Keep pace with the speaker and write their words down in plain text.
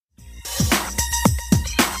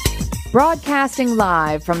Broadcasting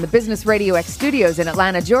live from the Business Radio X studios in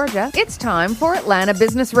Atlanta, Georgia, it's time for Atlanta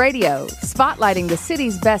Business Radio, spotlighting the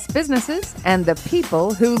city's best businesses and the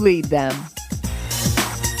people who lead them.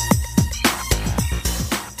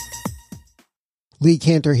 Lee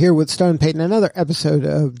Cantor here with Stone Payton, another episode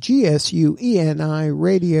of GSU ENI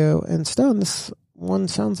Radio. And Stone, this one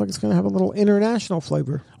sounds like it's going to have a little international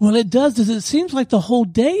flavor. Well, it does. It seems like the whole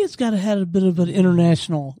day has got to have a bit of an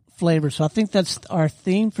international flavor. So I think that's our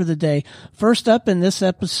theme for the day. First up in this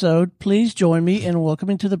episode, please join me in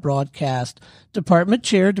welcoming to the broadcast Department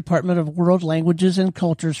Chair, Department of World Languages and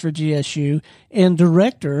Cultures for GSU, and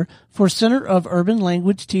Director for Center of Urban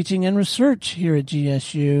Language Teaching and Research here at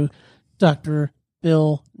GSU, Dr.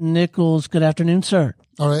 Bill Nichols. Good afternoon, sir.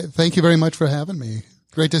 All right. Thank you very much for having me.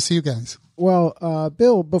 Great to see you guys. Well,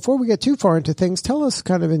 Bill, before we get too far into things, tell us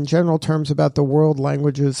kind of in general terms about the World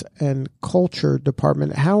Languages and Culture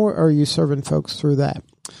Department. How are you serving folks through that?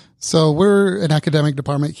 So we're an academic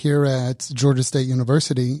department here at Georgia State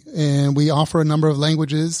University, and we offer a number of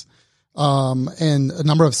languages and a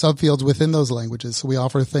number of subfields within those languages. So we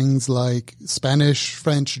offer things like Spanish,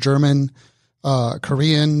 French, German,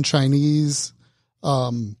 Korean, Chinese,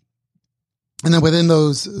 and then within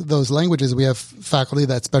those languages, we have faculty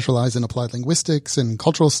that specialize in applied linguistics and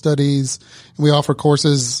cultural studies. And we offer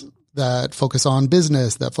courses that focus on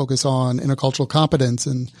business, that focus on intercultural competence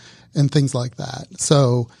and things like that.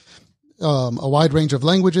 So, a wide range of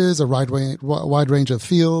languages, a wide range of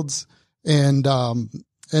fields, and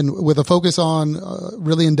with a focus on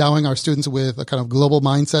really endowing our students with a kind of global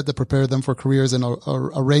mindset that prepare them for careers in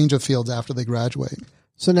a range of fields after they graduate.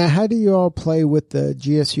 So now how do you all play with the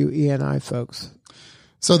GSU ENI folks?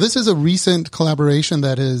 So this is a recent collaboration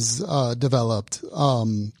that is developed.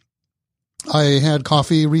 I had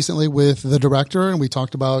coffee recently with the director, and we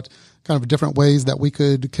talked about kind of different ways that we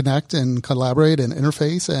could connect and collaborate and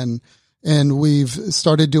interface. And we've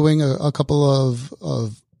started doing a couple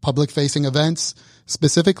of public facing events,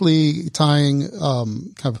 specifically tying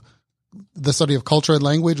kind of the study of culture and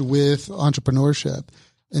language with entrepreneurship.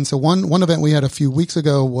 And so one event we had a few weeks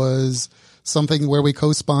ago was something where we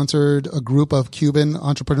co-sponsored a group of Cuban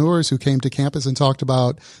entrepreneurs who came to campus and talked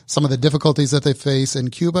about some of the difficulties that they face in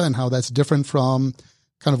Cuba and how that's different from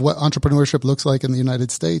kind of what entrepreneurship looks like in the United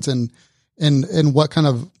States and what kind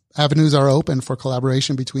of avenues are open for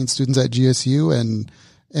collaboration between students at GSU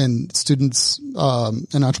and students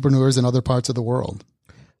and entrepreneurs in other parts of the world.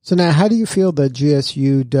 So now how do you feel that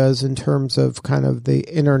GSU does in terms of kind of the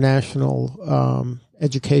international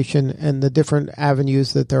education and the different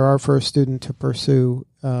avenues that there are for a student to pursue,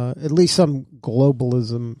 at least some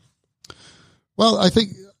globalism? Well, I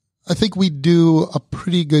think we do a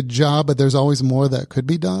pretty good job, but there's always more that could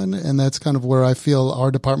be done. And that's kind of where I feel our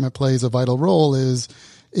department plays a vital role is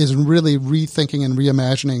really rethinking and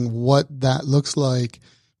reimagining what that looks like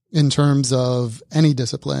in terms of any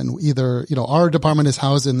discipline. Either, our department is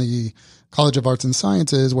housed in the College of Arts and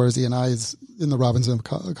Sciences, whereas ENI is in the Robinson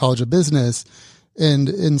College of Business.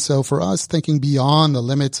 And so for us, thinking beyond the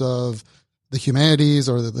limits of the humanities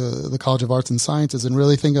or the College of Arts and Sciences and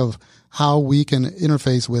really think of how we can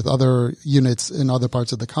interface with other units in other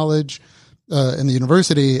parts of the college and the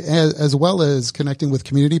university, as well as connecting with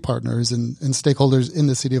community partners and stakeholders in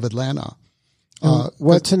the city of Atlanta.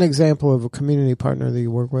 What's an example of a community partner that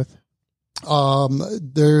you work with?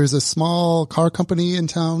 There's a small car company in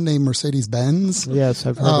town named Mercedes-Benz. Yes,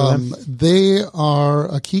 I've heard of them. They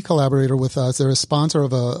are a key collaborator with us. They're a sponsor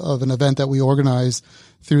of an event that we organize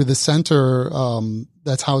through the center,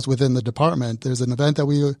 that's housed within the department. There's an event that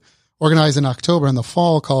we organize in October in the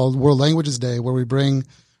fall called World Languages Day, where we bring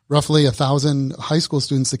roughly 1,000 high school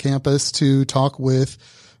students to campus to talk with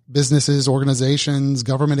businesses, organizations,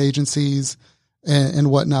 government agencies, and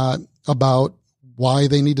whatnot about why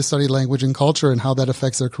they need to study language and culture and how that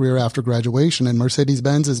affects their career after graduation. And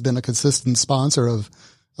Mercedes-Benz has been a consistent sponsor of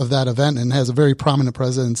that event and has a very prominent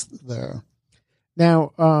presence there.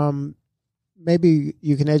 Now, maybe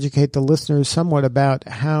you can educate the listeners somewhat about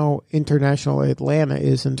how international Atlanta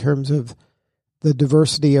is in terms of the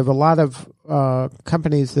diversity of a lot of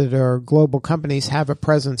companies that are global companies have a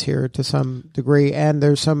presence here to some degree, and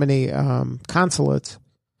there's so many consulates.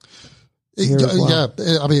 Yeah,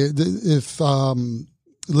 I mean, if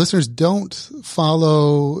listeners don't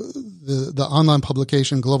follow the online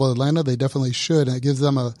publication Global Atlanta, they definitely should, and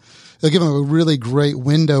it'll give them a really great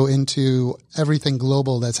window into everything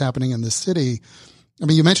global that's happening in the city. I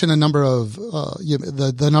mean, you mentioned a number of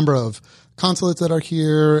the number of consulates that are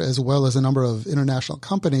here, as well as a number of international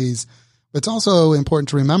companies. But it's also important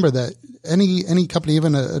to remember that any company,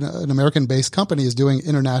 even an American-based company, is doing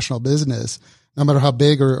international business, no matter how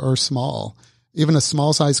big or small. even a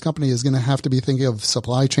small sized company is going to have to be thinking of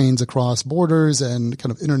supply chains across borders and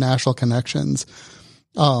kind of international connections.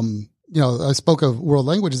 I spoke of World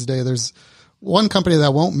Languages Day. There's one company that I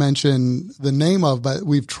won't mention the name of, but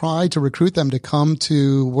we've tried to recruit them to come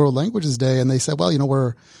to World Languages Day. And they said,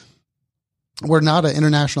 well, we're not an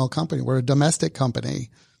international company. We're a domestic company.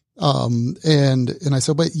 And I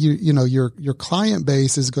said, but your client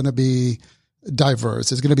base is going to be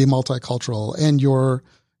diverse. It's going to be multicultural, and your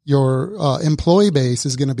employee base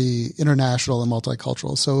is going to be international and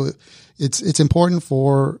multicultural. So it's important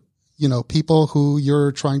for, people who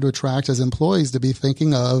you're trying to attract as employees to be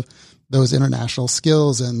thinking of those international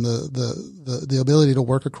skills and the ability to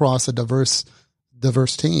work across a diverse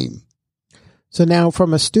team. So now,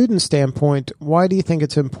 from a student standpoint, why do you think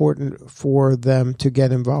it's important for them to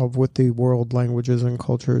get involved with the World Languages and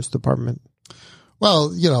Cultures Department?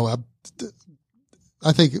 Well,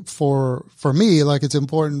 I think for me, like, it's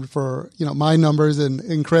important for, my numbers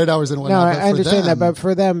and credit hours and whatnot. No, I understand that, but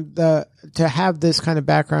for them, to have this kind of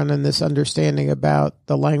background and this understanding about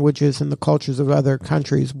the languages and the cultures of other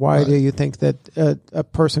countries, why do you think that a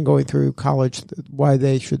person going through college, why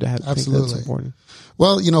they should have think that's important?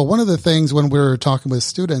 Well, one of the things when we're talking with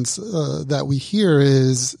students that we hear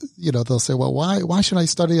is, they'll say, well, why should I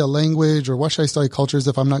study a language, or why should I study cultures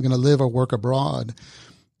if I'm not going to live or work abroad?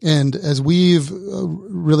 And as we've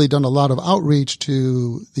really done a lot of outreach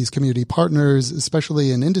to these community partners, especially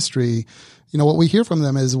in industry, what we hear from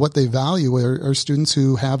them is what they value are students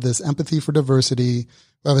who have this empathy for diversity,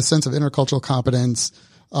 who have a sense of intercultural competence,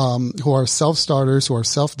 who are self-starters, who are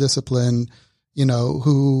self-disciplined,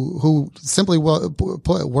 who simply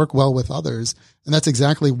work well with others. And that's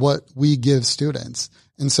exactly what we give students.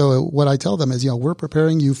 And so what I tell them is, we're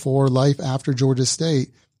preparing you for life after Georgia State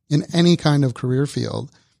in any kind of career field.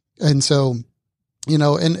 And so,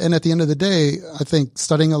 and at the end of the day, I think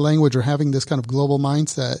studying a language or having this kind of global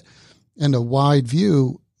mindset and a wide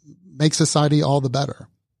view makes society all the better.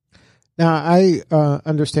 Now, I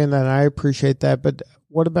understand that, and I appreciate that, but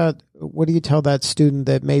what do you tell that student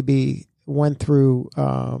that maybe went through,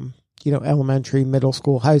 elementary, middle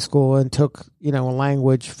school, high school, and took, a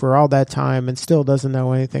language for all that time and still doesn't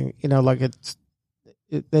know anything,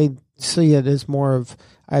 they see it as more of,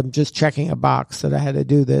 I'm just checking a box that I had to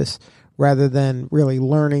do this, rather than really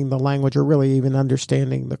learning the language or really even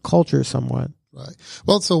understanding the culture somewhat. Right.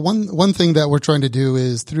 Well, so one thing that we're trying to do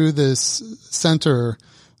is through this center,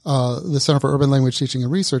 the Center for Urban Language Teaching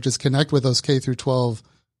and Research, is connect with those K through 12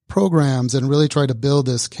 programs and really try to build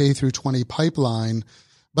this K through 20 pipeline.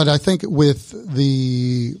 But I think with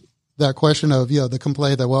that question of, the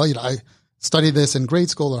complaint that, well, I studied this in grade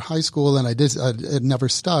school or high school and it never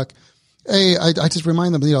stuck. I just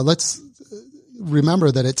remind them, let's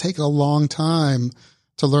remember that it takes a long time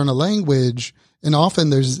to learn a language. And often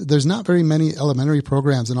there's not very many elementary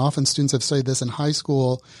programs. And often students have studied this in high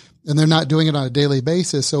school and they're not doing it on a daily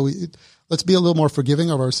basis. So let's be a little more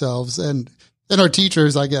forgiving of ourselves and our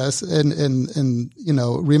teachers, I guess. And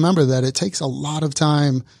remember that it takes a lot of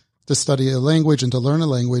time to study a language and to learn a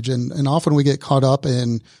language. And often we get caught up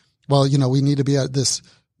in, well, we need to be at this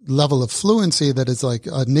level of fluency that is like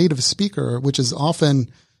a native speaker, which is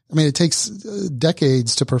often, it takes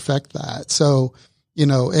decades to perfect that. So,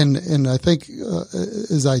 and I think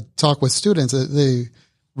as I talk with students, they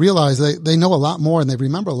realize they know a lot more and they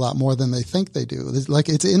remember a lot more than they think they do.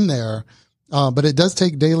 It's in there, but it does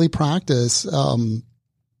take daily practice, kind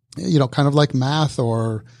of like math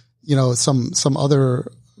or, some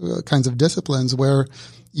other kinds of disciplines where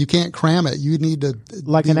you can't cram it. You need to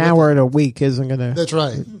an hour in a week isn't going to. That's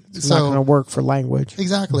right. It's not going to work for language.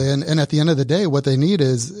 Exactly. And at the end of the day, what they need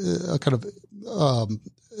is a kind of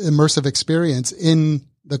immersive experience in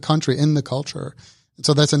the country, in the culture. And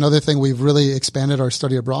so that's another thing. We've really expanded our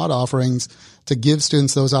study abroad offerings to give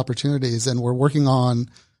students those opportunities. And we're working on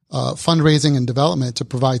fundraising and development to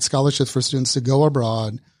provide scholarships for students to go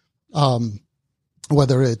abroad.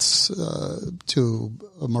 Whether it's to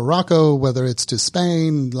Morocco, whether it's to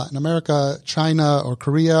Spain, Latin America, China, or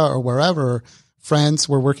Korea, or wherever, France,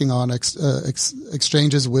 we're working on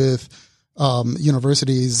exchanges with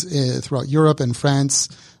universities throughout Europe and France,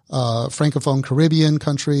 Francophone Caribbean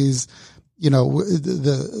countries.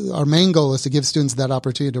 Our main goal is to give students that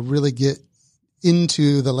opportunity to really get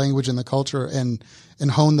into the language and the culture and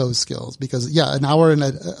hone those skills. Because an hour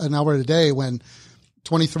a day when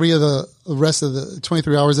 23 hours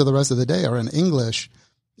of the rest of the day are in English,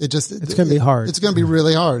 it's going to be hard. It's going to be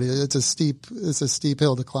really hard. It's a steep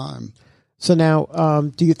hill to climb. So now,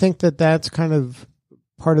 do you think that that's kind of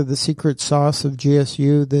part of the secret sauce of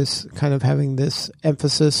GSU, this kind of having this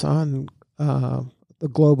emphasis on the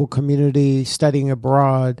global community, studying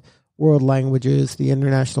abroad, world languages, the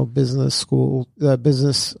international business school, the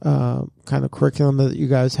business kind of curriculum that you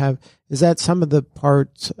guys have. Is that some of the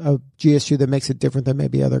parts of GSU that makes it different than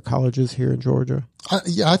maybe other colleges here in Georgia?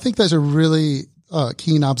 I think that's a really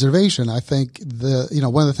keen observation. I think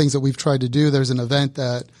one of the things that we've tried to do, there's an event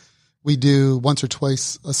that we do once or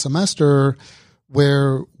twice a semester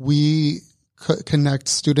where we connect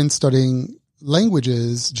students studying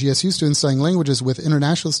languages, GSU students studying languages, with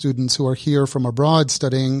international students who are here from abroad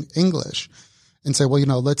studying English, and say,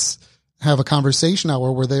 well, let's have a conversation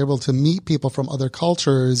hour where they're able to meet people from other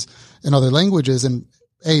cultures and other languages and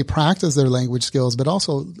practice their language skills, but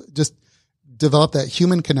also just develop that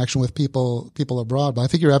human connection with people abroad. But I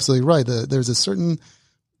think you're absolutely right. There's a certain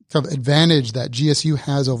kind of advantage that GSU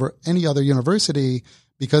has over any other university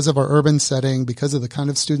because of our urban setting, because of the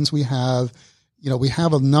kind of students we have. We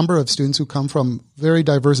have a number of students who come from very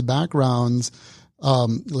diverse backgrounds,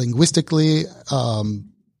 linguistically,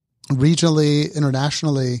 regionally,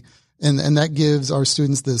 internationally, and that gives our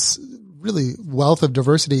students this really wealth of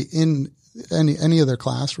diversity in any of their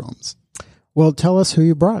classrooms. Well, tell us who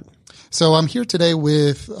you brought. So I'm here today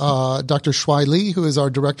with Dr. Shuai Li, who is our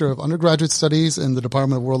Director of Undergraduate Studies in the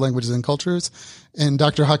Department of World Languages and Cultures, and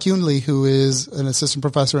Dr. Ha-Kyun Lee, who is an Assistant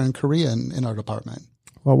Professor in Korean in our department.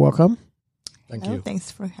 Well, welcome. Thank you. Thanks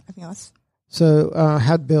for having us. So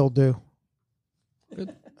how'd Bill do?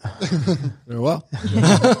 Good. Very well.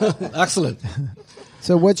 Excellent.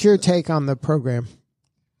 So what's your take on the program?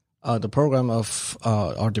 The program of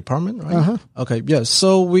our department, right? Uh-huh. Okay, yes.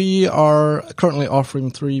 So we are currently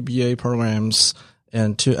offering 3 BA programs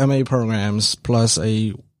and 2 MA programs, plus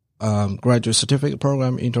a graduate certificate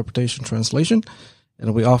program, interpretation translation.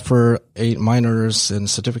 And we offer 8 minors in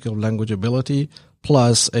certificate of language ability,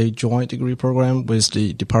 plus a joint degree program with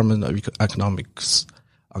the Department of Economics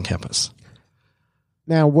on campus.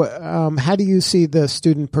 Now, how do you see the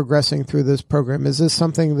student progressing through this program? Is this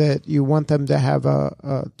something that you want them to have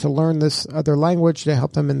to learn this other language to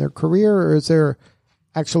help them in their career, or is there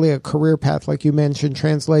actually a career path, like you mentioned,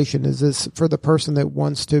 translation? Is this for the person that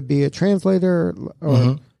wants to be a translator?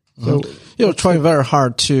 Or, trying very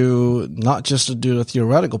hard to not just to do the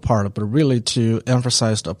theoretical part, but really to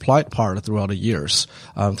emphasize the applied part throughout the years,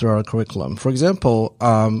 through our curriculum. For example,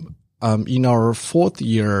 in our 4th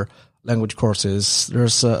year language courses,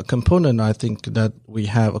 there's a component I think that we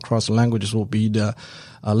have across the languages will be the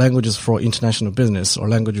languages for international business, or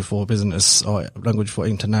language for business, or language for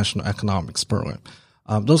international economics program.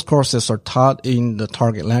 Those courses are taught in the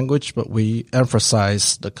target language, but we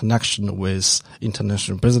emphasize the connection with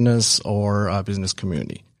international business or business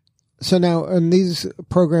community. So now, in these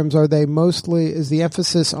programs, is the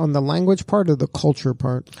emphasis on the language part or the culture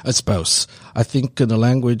part? It's both. I think the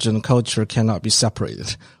language and culture cannot be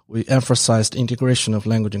separated. We emphasize the integration of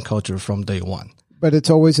language and culture from day one. But it's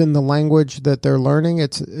always in the language that they're learning?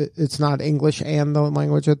 It's not English and the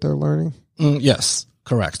language that they're learning? Yes,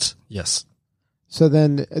 correct. Yes. So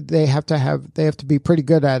then they have to be pretty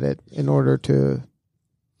good at it in order to.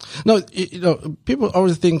 No, people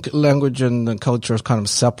always think language and culture is kind of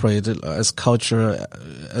separated as culture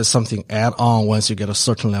as something add on once you get a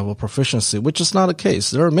certain level of proficiency, which is not the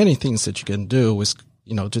case. There are many things that you can do with,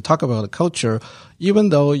 to talk about a culture, even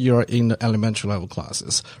though you're in the elementary level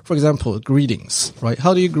classes. For example, greetings, right?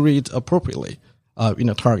 How do you greet appropriately? In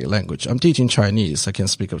a target language. I'm teaching Chinese. I can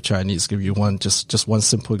speak of Chinese, give you just one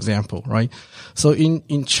simple example, right? So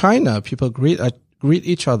in China, people greet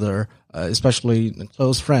each other, especially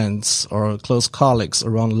close friends or close colleagues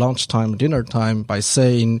around lunchtime, dinner time, by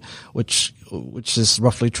saying, which is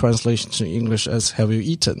roughly translation to English as "Have you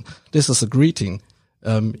eaten?" This is a greeting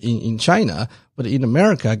in China, but in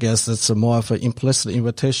America, I guess it's more of an implicit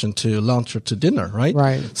invitation to lunch or to dinner, right?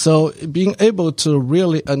 Right. So being able to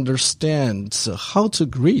really understand how to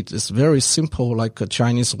greet is very simple, like a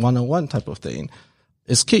Chinese 101 type of thing,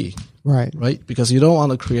 is key. Right. Right? Because you don't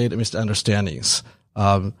want to create misunderstandings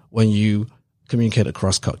when you communicate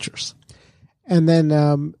across cultures. And then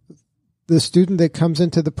the student that comes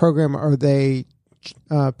into the program, are they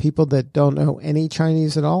people that don't know any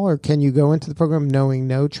Chinese at all, or can you go into the program knowing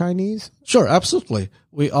no Chinese? Sure, absolutely.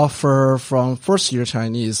 We offer from first year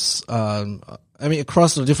Chinese,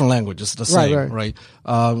 across the different languages, the same, right?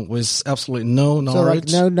 With absolutely no knowledge.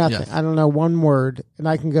 So like nothing. Yeah. I don't know one word, and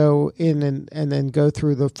I can go in and then go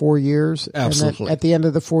through the 4 years. Absolutely. And then at the end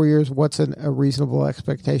of the 4 years, what's a reasonable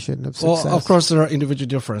expectation of success? Well, of course, there are individual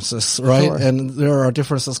differences, right? Sure. And there are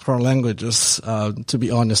differences across languages, to be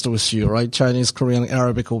honest with you, right? Chinese, Korean,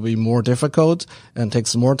 Arabic will be more difficult and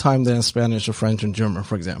takes more time than Spanish or French and German,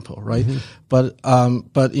 for example, right? Mm-hmm.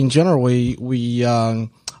 But in general, we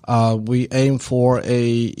aim for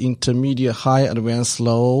a intermediate, high, advanced,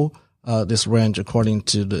 low this range according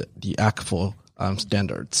to the ACFL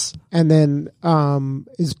standards. And then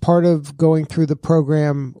is part of going through the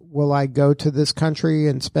program, will I go to this country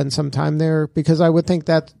and spend some time there? Because I would think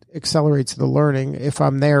that accelerates the learning. If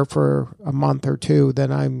I'm there for a month or two,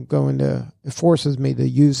 then it forces me to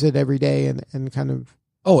use it every day and kind of.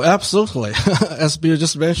 Oh, absolutely. As Bill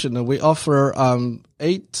just mentioned, we offer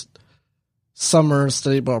 8 summer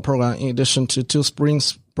study abroad program in addition to 2 spring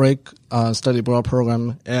break study abroad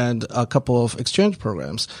program and a couple of exchange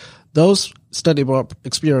programs. Those study abroad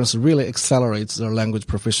experience really accelerates their language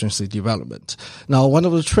proficiency development. Now, one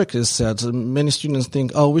of the tricks is that many students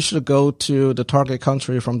think, we should go to the target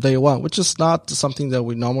country from day one, which is not something that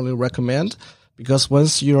we normally recommend. Because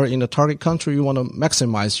once you're in the target country, you want to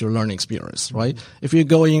maximize your learning experience, right? If you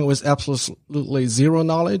go in with absolutely zero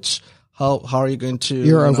knowledge, how are you going to?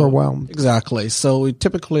 You're overwhelmed. Exactly. So we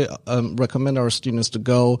typically recommend our students to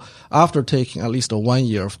go after taking at least 1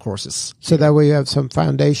 year of courses. So that way you have some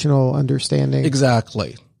foundational understanding.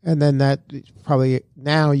 Exactly. And then that probably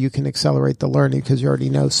now you can accelerate the learning because you already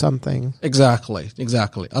know something. Exactly.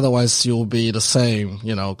 Otherwise, you'll be the same,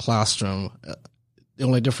 classroom. The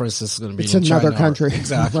only difference is going to be it's another China. Country.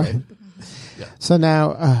 Exactly. Right. Yeah. So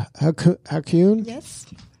now, Ha-Kyun? Yes.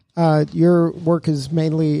 Your work is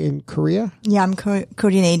mainly in Korea? Yeah, I'm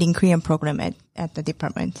coordinating Korean program at the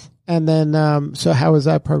department. And then, so how is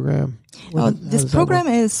that program? This program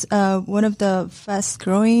is one of the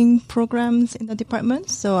fast-growing programs in the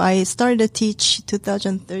department. So I started to teach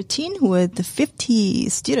 2013 with 50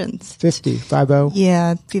 students. 50?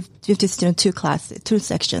 Yeah, 50 students, 2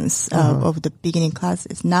 sections of the beginning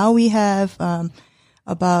classes. Now we have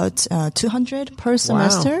about 200 per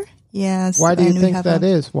semester. Wow. Yes. Why do you think that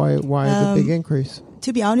is? Why the big increase?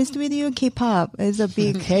 To be honest with you, K-pop is a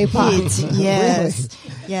big K-pop. hit. Yes.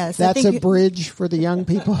 Really? Yes. That's a bridge for the young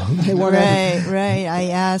people. They want Right. I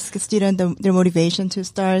ask students their motivation to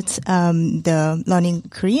start the learning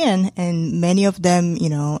Korean, and many of them,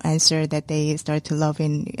 answer that they start to love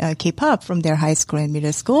in K-pop from their high school and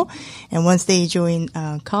middle school, and once they join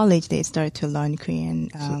college, they start to learn Korean.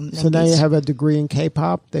 So now you have a degree in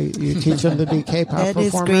K-pop. You teach them to be K-pop that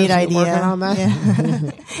performers. That is a great idea. Working on that?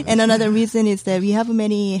 Yeah. And another reason is that we have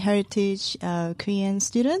many heritage Korean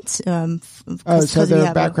students. So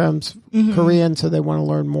their background's Korean, so they want to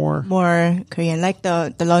learn more. More Korean, like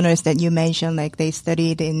the learners that you mentioned, like they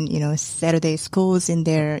studied in Saturday schools in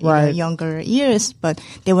their younger years, but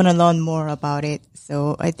they want to learn more about it.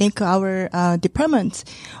 So I think our department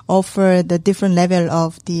offer the different level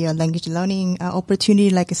of the language learning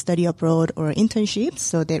opportunity, like a study abroad or internships,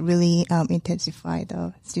 so that really intensify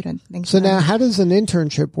the student language. So now, how does an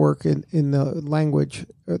internship work in the language?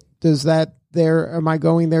 Am I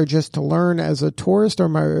going there just to learn as a tourist,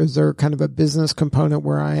 or is there kind of a business component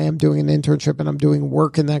where I am doing an internship and I'm doing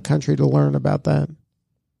work in that country to learn about that?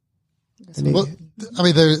 Well, I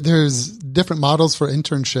mean, there's different models for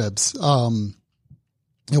internships.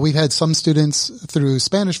 We've had some students through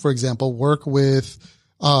Spanish, for example, work with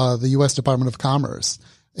the U.S. Department of Commerce.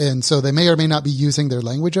 And so they may or may not be using their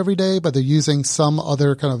language every day, but they're using some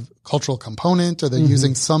other kind of cultural component, or they're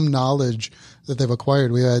using some knowledge that they've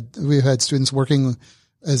acquired. We've had students working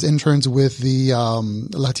as interns with the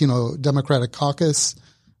Latino Democratic Caucus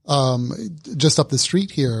just up the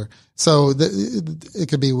street here. So it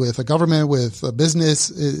could be with a government, with a business,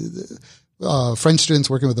 French students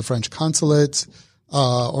working with the French consulate,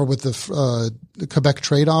 or with the Quebec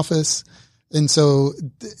Trade Office. And so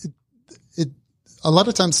a lot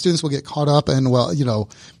of times students will get caught up in,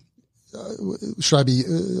 should I be,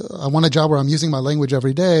 I want a job where I'm using my language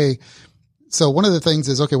every day. So one of the things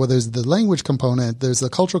is, okay, well, there's the language component, there's the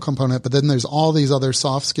cultural component, but then there's all these other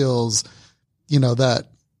soft skills, that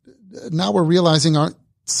now we're realizing aren't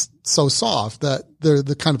so soft, that they're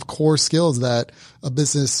the kind of core skills that a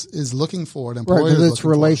business is looking for. An employer is it's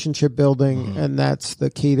relationship building, and that's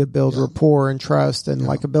the key to build rapport and trust and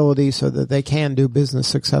likability so that they can do business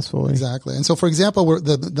successfully. Exactly. And so, for example,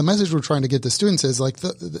 the message we're trying to get to students is like,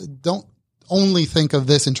 don't only think of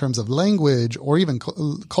this in terms of language or even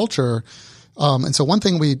culture. And so one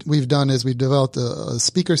thing we've done is we've developed a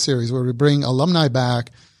speaker series where we bring alumni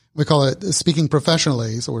back. We call it Speaking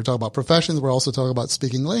Professionally. So we're talking about professions. We're also talking about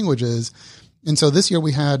speaking languages. And so this year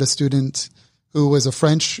we had a student who was a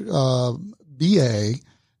French BA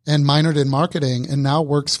and minored in marketing and now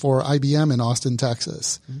works for IBM in Austin,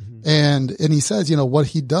 Texas. Mm-hmm. And he says, what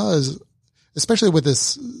he does, especially with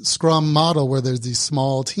this Scrum model where there's these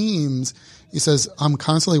small teams, he says, I'm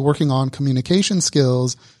constantly working on communication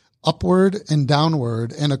skills upward and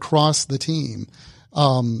downward and across the team.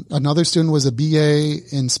 Another student was a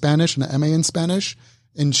BA in Spanish and an MA in Spanish,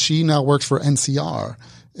 and she now works for NCR.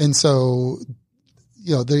 And so,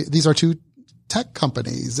 these are two tech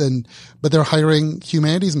companies but they're hiring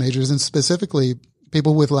humanities majors and specifically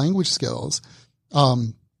people with language skills.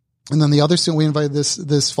 And then the other student we invited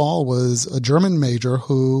this fall was a German major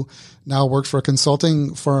who now works for a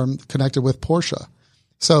consulting firm connected with Porsche.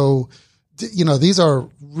 So, these are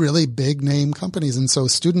really big name companies. And so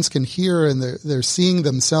students can hear and they're seeing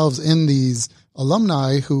themselves in these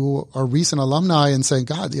alumni who are recent alumni and saying,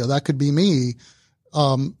 God, that could be me.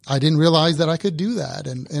 I didn't realize that I could do that.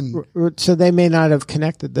 And so they may not have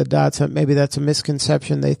connected the dots. Maybe that's a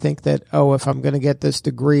misconception. They think that, if I'm going to get this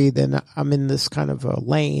degree, then I'm in this kind of a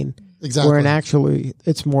lane. Exactly. Where actually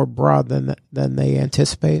it's more broad than they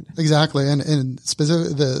anticipate. Exactly. And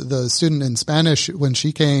specifically the student in Spanish, when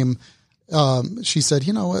she came, she said,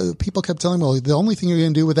 people kept telling me, well, the only thing you're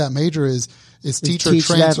going to do with that major is teach or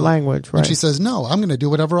translate that language. Right. And she says, no, I'm going to do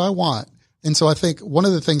whatever I want. And so I think one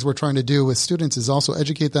of the things we're trying to do with students is also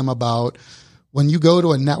educate them about when you go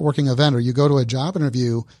to a networking event or you go to a job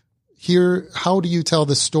interview, how do you tell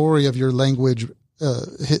the story of your language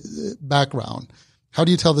background? How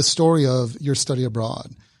do you tell the story of your study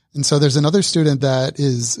abroad? And so there's another student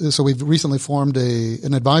so we've recently formed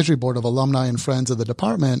an advisory board of alumni and friends of the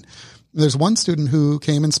department. There's one student who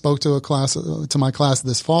came and spoke to my class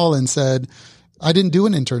this fall and said, I didn't do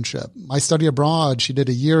an internship. My study abroad, she did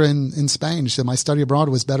a year in Spain. She said, my study abroad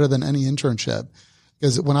was better than any internship.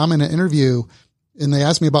 Because when I'm in an interview and they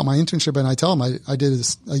ask me about my internship and I tell them I did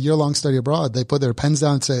a year-long study abroad, they put their pens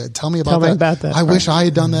down and say, tell me about that. I wish I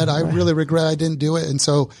had done that. I really regret I didn't do it. And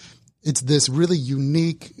so it's this really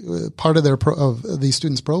unique part of of these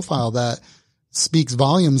students' profile that speaks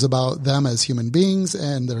volumes about them as human beings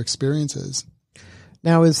and their experiences.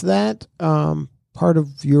 Now, is that part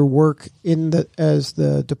of your work as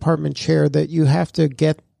the department chair that you have to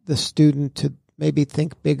get the student to maybe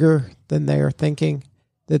think bigger than they are thinking,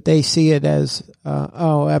 that they see it as,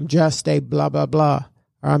 I'm just a blah, blah, blah,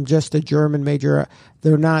 or I'm just a German major.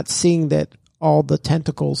 They're not seeing that all the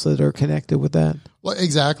tentacles that are connected with that. Well,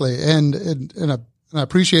 exactly. And I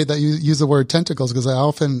appreciate that you use the word tentacles because I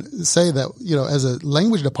often say that, as a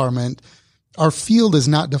language department, our field is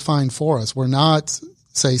not defined for us. We're not,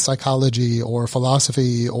 say, psychology or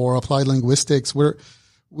philosophy or applied linguistics.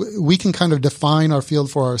 We can kind of define our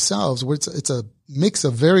field for ourselves. It's a mix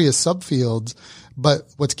of various subfields, but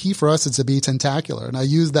what's key for us is to be tentacular. And I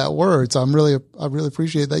use that word. So I really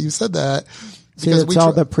appreciate that you said that. See, it's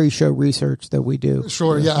all the pre-show research that we do.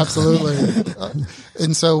 Sure. Yeah, absolutely.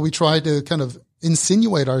 And so we try to kind of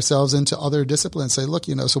insinuate ourselves into other disciplines. Say, look,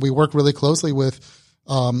 so we work really closely with,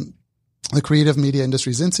 the Creative Media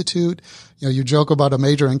Industries Institute. You joke about a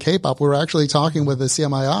major in K-pop. We're actually talking with the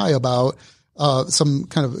CMII about some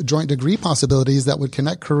kind of joint degree possibilities that would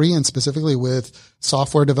connect Korean specifically with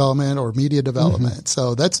software development or media development. Mm-hmm.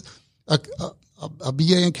 So that's a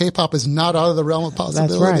BA in K-pop is not out of the realm of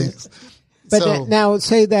possibilities. That's right. But now,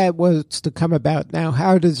 say that was to come about. Now,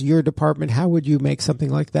 how does your department, how would you make something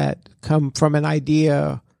like that come from an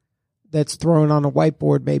idea that's thrown on a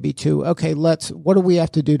whiteboard maybe to, okay, what do we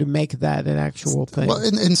have to do to make that an actual thing? Well,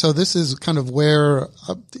 and so this is kind of where,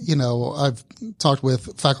 I've talked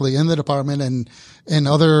with faculty in the department and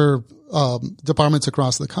other departments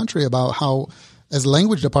across the country about how as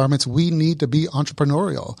language departments, we need to be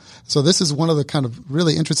entrepreneurial. So this is one of the kind of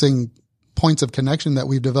really interesting points of connection that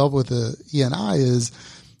we've developed with the ENI is,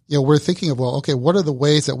 we're thinking of, what are the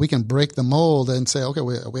ways that we can break the mold and say, okay,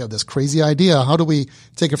 we have this crazy idea. How do we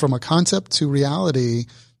take it from a concept to reality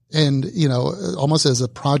and, almost as a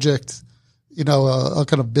project, a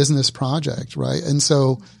kind of business project, right? And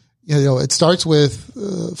so, it starts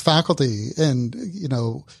with faculty and,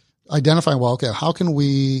 identifying, how can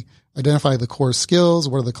we identify the core skills?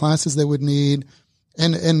 What are the classes they would need?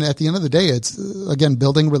 And at the end of the day, it's again,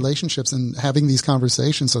 building relationships and having these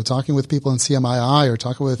conversations. So talking with people in CMII or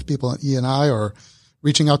talking with people in ENI or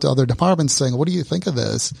reaching out to other departments saying, what do you think of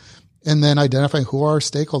this? And then identifying who are our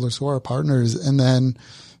stakeholders, who are our partners, and then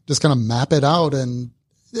just kind of map it out. And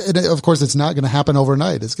of course, it's not going to happen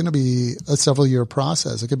overnight. It's going to be a several year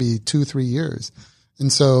process. It could be 2-3 years.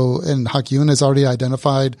 And so, Hak-Yoon has already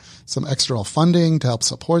identified some external funding to help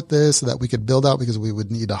support this so that we could build out because we would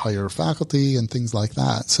need to hire faculty and things like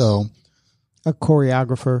that. So a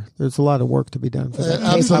choreographer, there's a lot of work to be done for that.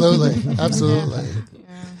 Absolutely. Absolutely.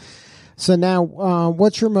 Yeah. So now,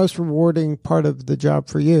 what's your most rewarding part of the job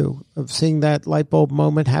for you, of seeing that light bulb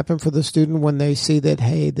moment happen for the student when they see that,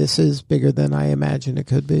 hey, this is bigger than I imagined it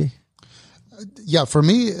could be? Yeah, for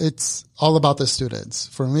me, it's all about the students.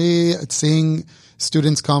 For me, it's seeing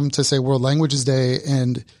students come to say World Languages Day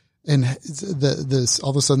and this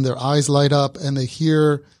all of a sudden their eyes light up and they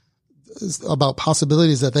hear about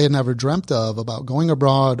possibilities that they had never dreamt of, about going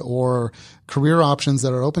abroad or career options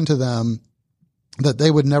that are open to them that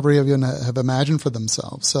they would never even have imagined for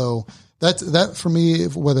themselves. So that for me,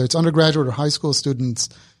 whether it's undergraduate or high school students,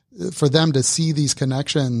 for them to see these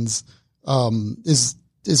connections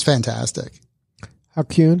is fantastic.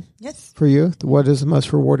 Kyun? Yes. For you, what is the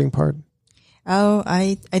most rewarding part? Oh,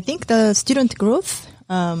 I think the student growth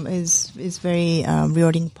is very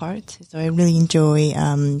rewarding part. So I really enjoy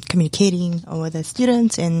communicating with the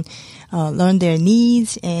students and learn their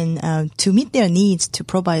needs and to meet their needs to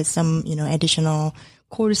provide some additional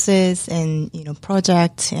courses and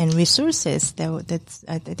projects and resources.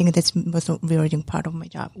 I think that's the most rewarding part of my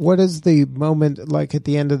job. What is the moment like at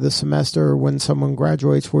the end of the semester when someone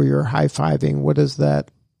graduates where you're high-fiving? What is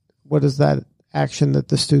that action that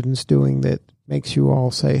the student's doing that makes you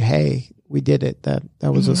all say, "Hey, we did it. That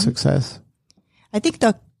was a success"? I think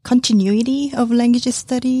the continuity of language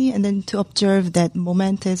study and then to observe that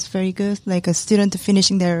moment is very good. Like a student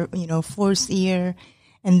finishing their, fourth year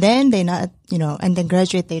and then they and then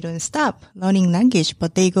graduate, they don't stop learning language,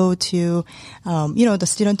 but they go to, the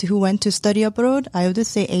student who went to study abroad, I would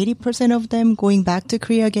say 80% of them going back to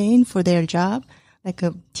Korea again for their job, like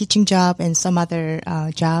a teaching job and some other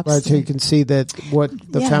jobs. Right, so you can see that what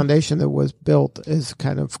the foundation that was built is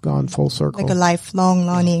kind of gone full circle. Like a lifelong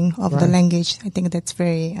learning of the language. I think that's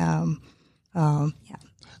very, I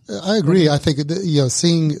agree. I think,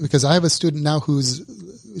 seeing, because I have a student now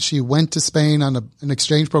she went to Spain on an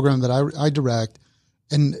exchange program that I direct,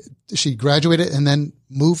 and she graduated and then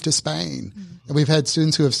moved to Spain. Mm-hmm. And we've had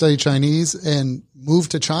students who have studied Chinese and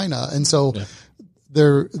moved to China. And so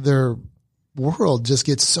their world just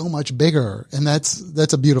gets so much bigger, and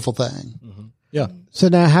that's a beautiful thing. Mm-hmm. Yeah. So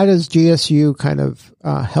now how does GSU kind of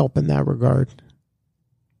help in that regard?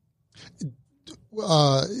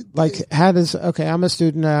 I'm a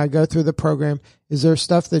student, I go through the program. Is there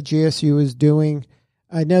stuff that GSU is doing?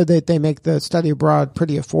 I know that they make the study abroad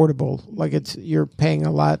pretty affordable. Like you're paying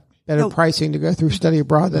a lot better pricing to go through study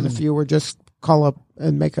abroad than if you were just call up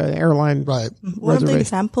and make an airline One of the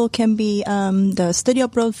example can be the study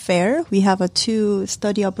abroad fair. We have a 2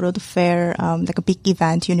 study abroad fair, like a big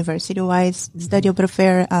event, university-wide study abroad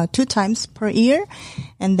fair 2 times per year.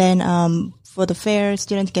 And then for the fair,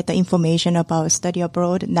 students get the information about study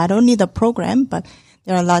abroad, not only the program, but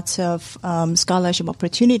there are lots of scholarship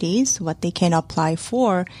opportunities, what they can apply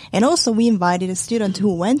for. And also we invited a student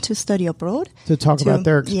who went to study abroad. To talk about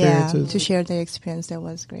their experiences. Yeah, to share their experience. That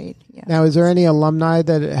was great. Yeah. Now, is there any alumni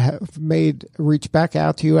that have reach back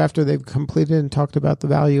out to you after they've completed and talked about the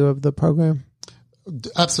value of the program?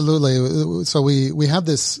 Absolutely. So we have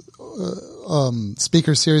this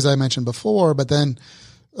speaker series I mentioned before, but then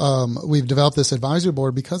we've developed this advisory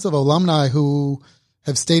board because of alumni who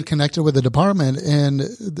have stayed connected with the department and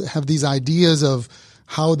have these ideas of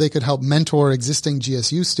how they could help mentor existing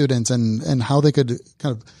GSU students and how they could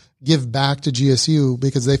kind of give back to GSU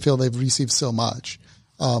because they feel they've received so much.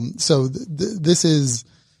 So this is,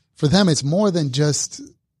 for them, it's more than just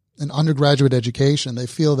an undergraduate education. They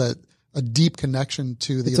feel that a deep connection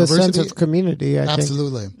to the university. It's a sense of community, I think.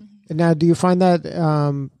 Absolutely. Now, do you find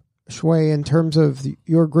that, Shui, in terms of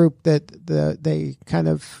your group, that they kind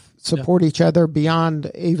of support each other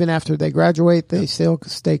beyond, even after they graduate, they still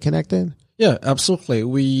stay connected? Yeah, absolutely.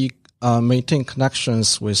 We maintain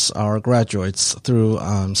connections with our graduates through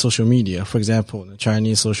social media. For example, the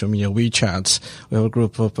Chinese social media WeChat, we have a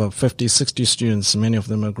group of 50, 60 students. Many of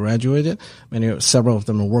them are graduated. Several of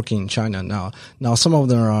them are working in China now. Now, some of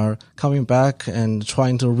them are coming back and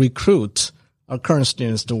trying to recruit our current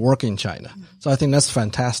students to work in China. So I think that's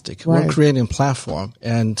fantastic. Right. We're creating a platform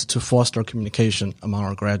and to foster communication among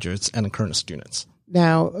our graduates and the current students.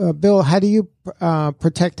 Now, Bill, how do you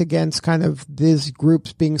protect against kind of these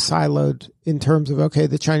groups being siloed in terms of, okay,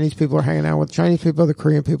 the Chinese people are hanging out with Chinese people, the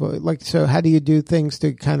Korean people? So how do you do things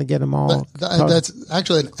to kind of get them all? That's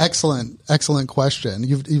actually an excellent question.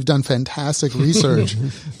 You've done fantastic research.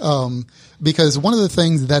 Because one of the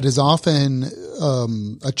things that is often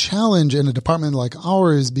a challenge in a department like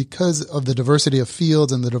ours, because of the diversity of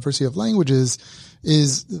fields and the diversity of languages,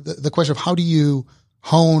 is the question of how do you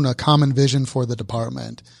hone a common vision for the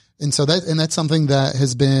department. And so that's something that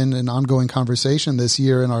has been an ongoing conversation this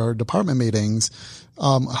year in our department meetings,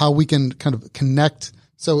 how we can kind of connect.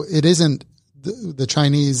 So it isn't the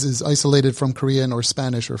Chinese is isolated from Korean or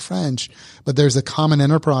Spanish or French, but there's a common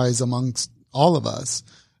enterprise amongst all of us.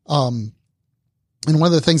 And one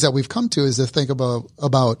of the things that we've come to is to think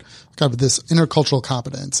about kind of this intercultural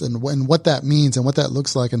competence and what that means and what that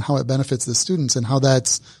looks like and how it benefits the students and how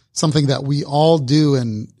that's something that we all do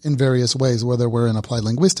in various ways, whether we're in applied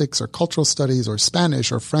linguistics or cultural studies or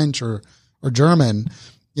Spanish or French or German.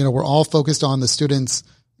 We're all focused on the students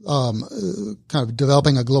kind of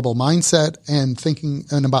developing a global mindset and thinking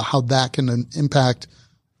about how that can impact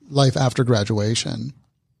life after graduation.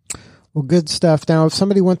 Well, good stuff. Now, if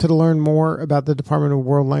somebody wanted to learn more about the Department of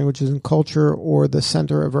World Languages and Culture or the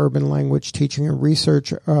Center of Urban Language Teaching and Research,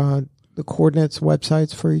 the coordinates,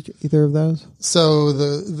 websites for either of those? So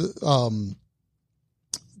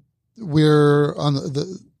we're on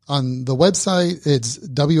the website. It's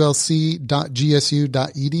wlc.gsu.edu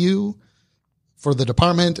for the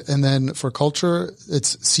department, and then for culture,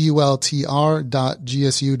 it's cultr.gsu.edu.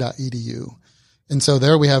 And so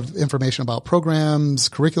there we have information about programs,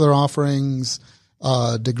 curricular offerings,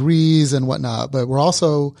 degrees, and whatnot. But we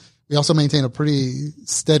also maintain a pretty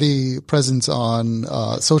steady presence on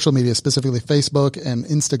social media, specifically Facebook and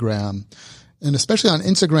Instagram. And especially on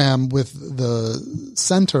Instagram with the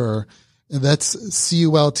center, that's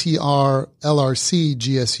CULTR LRC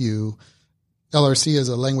GSU. LRC is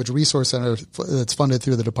a language resource center that's funded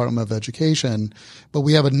through the Department of Education. But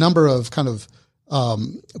we have a number of kind of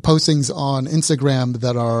postings on Instagram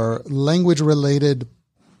that are language-related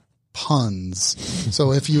puns.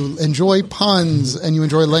 So if you enjoy puns and you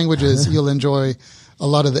enjoy languages, you'll enjoy a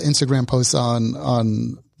lot of the Instagram posts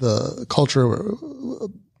on the culture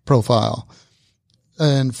profile.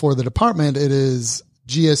 And for the department, it is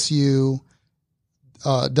GSU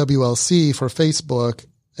WLC for Facebook,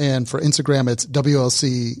 and for Instagram, it's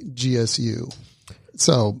WLC GSU.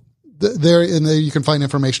 So there you can find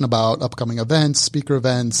information about upcoming events, speaker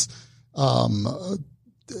events,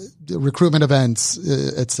 recruitment events,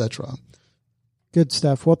 etc. Good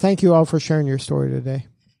stuff. Well, thank you all for sharing your story today.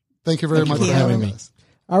 Thank you very much for having us.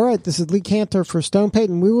 All right, this is Lee Cantor for Stone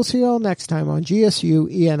Payton. We will see you all next time on GSU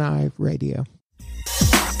ENI Radio.